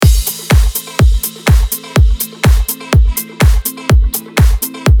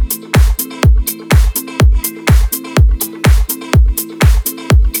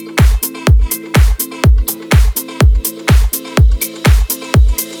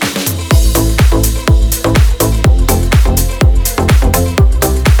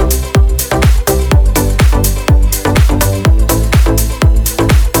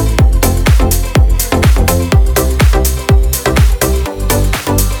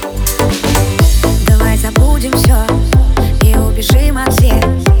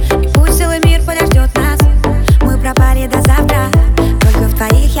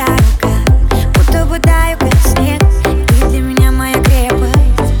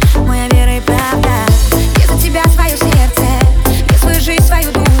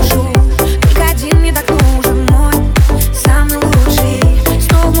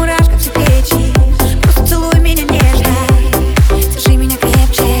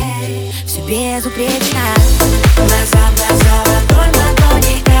безупречно. Глаза в глаза, ладонь в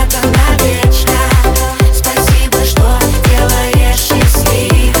ладони, это навечно. Спасибо, что делаешь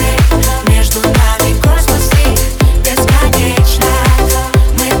счастливой. Между нами космосы бесконечно.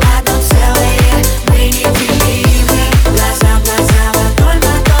 Мы одно целое, мы неделимы. Глаза в глаза, ладонь в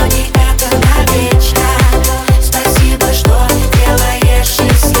ладони, это навечно. Спасибо, что делаешь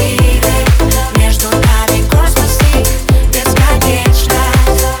счастливой. Между нами космосы бесконечно.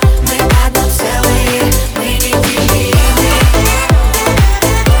 Мы одно целое, мы неделимы.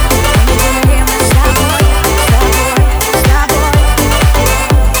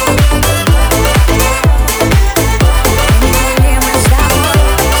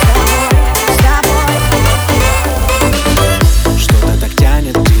 Что-то так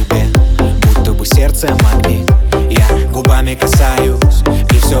тянет к тебе, будто бы сердце магнит. Я губами касаюсь,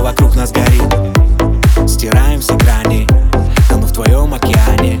 и все вокруг нас горит. Стираем все грани, тону в твоем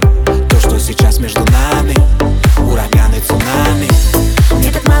океане. То, что сейчас между нами, ураганы, цунами.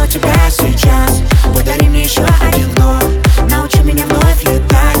 Мне так мало тебя сейчас, подари мне еще один вдох. Научи меня вновь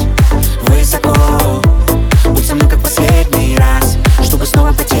летать высоко. Будь со мной как последний раз, чтобы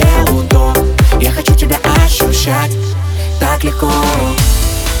снова по телу ток. Я хочу тебя ощущать так легко.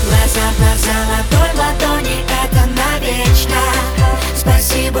 Глаза в глаза, ладонь в ладони, это навечно.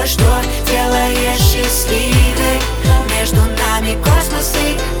 Спасибо, что делаешь счастливой. Между нами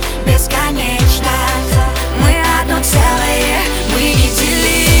космосы бесконечны.